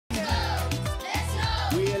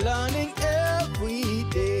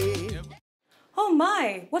Oh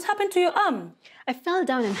my, what happened to your arm? I fell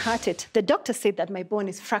down and hurt it. The doctor said that my bone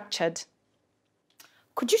is fractured.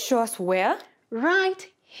 Could you show us where? Right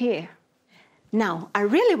here. Now, a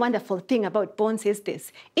really wonderful thing about bones is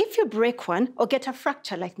this. If you break one or get a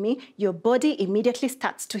fracture like me, your body immediately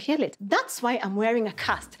starts to heal it. That's why I'm wearing a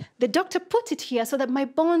cast. The doctor put it here so that my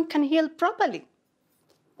bone can heal properly.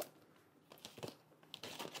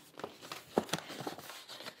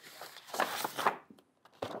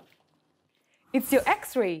 It's your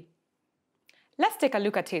X-ray. Let's take a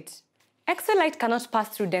look at it. X-ray light cannot pass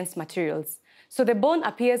through dense materials, so the bone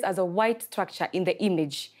appears as a white structure in the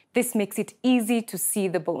image. This makes it easy to see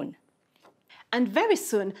the bone. And very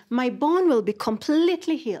soon, my bone will be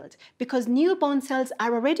completely healed because new bone cells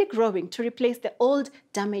are already growing to replace the old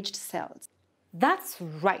damaged cells. That's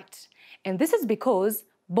right. And this is because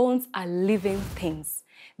bones are living things.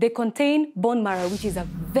 They contain bone marrow, which is a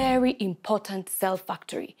very important cell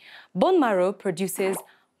factory. Bone marrow produces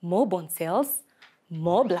more bone cells,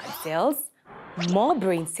 more blood cells, more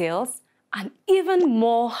brain cells, and even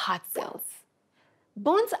more heart cells.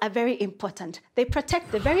 Bones are very important. They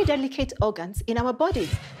protect the very delicate organs in our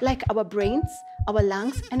bodies, like our brains, our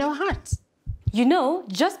lungs, and our hearts. You know,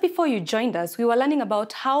 just before you joined us, we were learning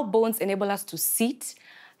about how bones enable us to sit,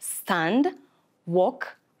 stand,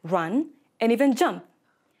 walk, run, and even jump.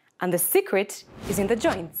 And the secret is in the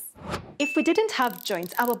joints. If we didn't have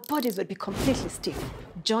joints, our bodies would be completely stiff.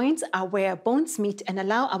 Joints are where bones meet and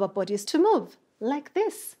allow our bodies to move, like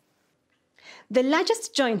this. The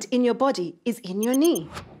largest joint in your body is in your knee.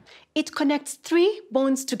 It connects 3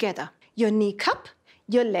 bones together: your kneecap,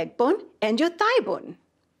 your leg bone, and your thigh bone.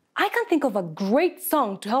 I can think of a great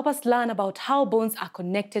song to help us learn about how bones are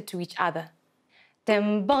connected to each other.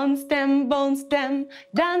 Dem, dancing bones, dem,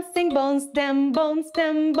 dancing bones, dem,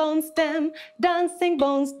 dancing bones, dem, dancing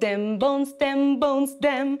bones,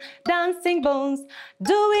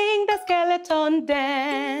 doing the skeleton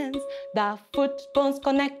dance. The foot bone's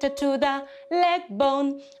connected to the leg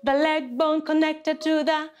bone connected to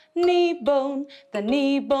the knee bone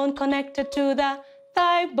connected to the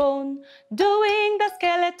thigh bone, doing the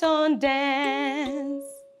skeleton dance.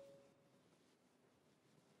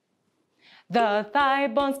 The thigh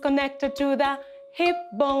bone's connected to the hip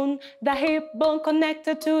bone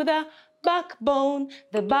connected to the backbone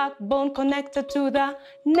connected to the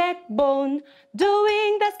neck bone,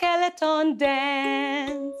 doing the skeleton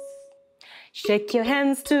dance. Shake your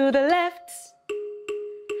hands to the left,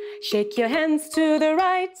 shake your hands to the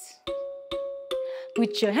right,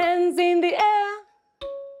 put your hands in the air,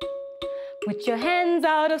 put your hands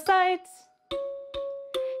out of sight.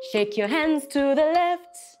 Shake your hands to the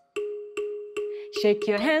left, shake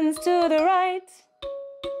your hands to the right,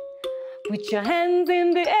 put your hands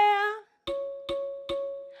in the air.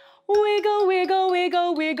 Wiggle, wiggle,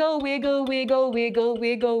 wiggle, wiggle, wiggle, wiggle, wiggle,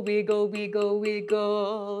 wiggle, wiggle, wiggle,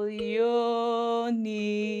 wiggle your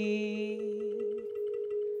knee.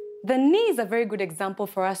 The knee is a very good example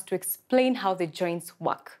for us to explain how the joints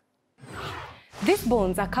work. These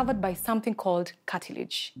bones are covered by something called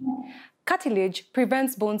cartilage. Cartilage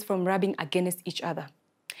prevents bones from rubbing against each other.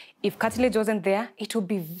 If cartilage wasn't there, it would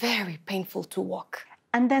be very painful to walk.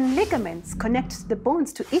 And then ligaments connect the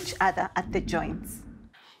bones to each other at the joints.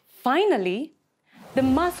 Finally, the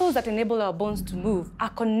muscles that enable our bones to move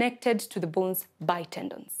are connected to the bones by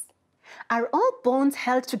tendons. Are all bones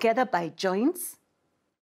held together by joints?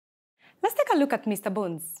 Let's take a look at Mr.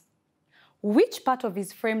 Bones. Which part of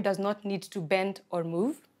his frame does not need to bend or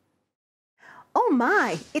move? Oh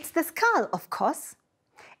my, it's the skull, of course.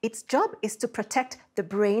 Its job is to protect the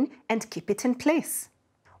brain and keep it in place.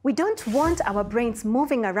 We don't want our brains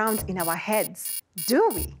moving around in our heads, do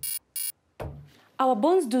we? Our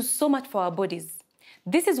bones do so much for our bodies.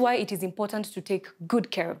 This is why it is important to take good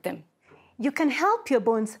care of them. You can help your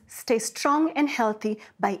bones stay strong and healthy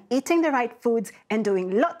by eating the right foods and doing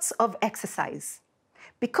lots of exercise.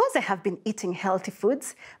 Because I have been eating healthy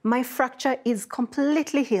foods, my fracture is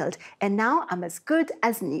completely healed, and now I'm as good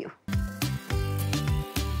as new.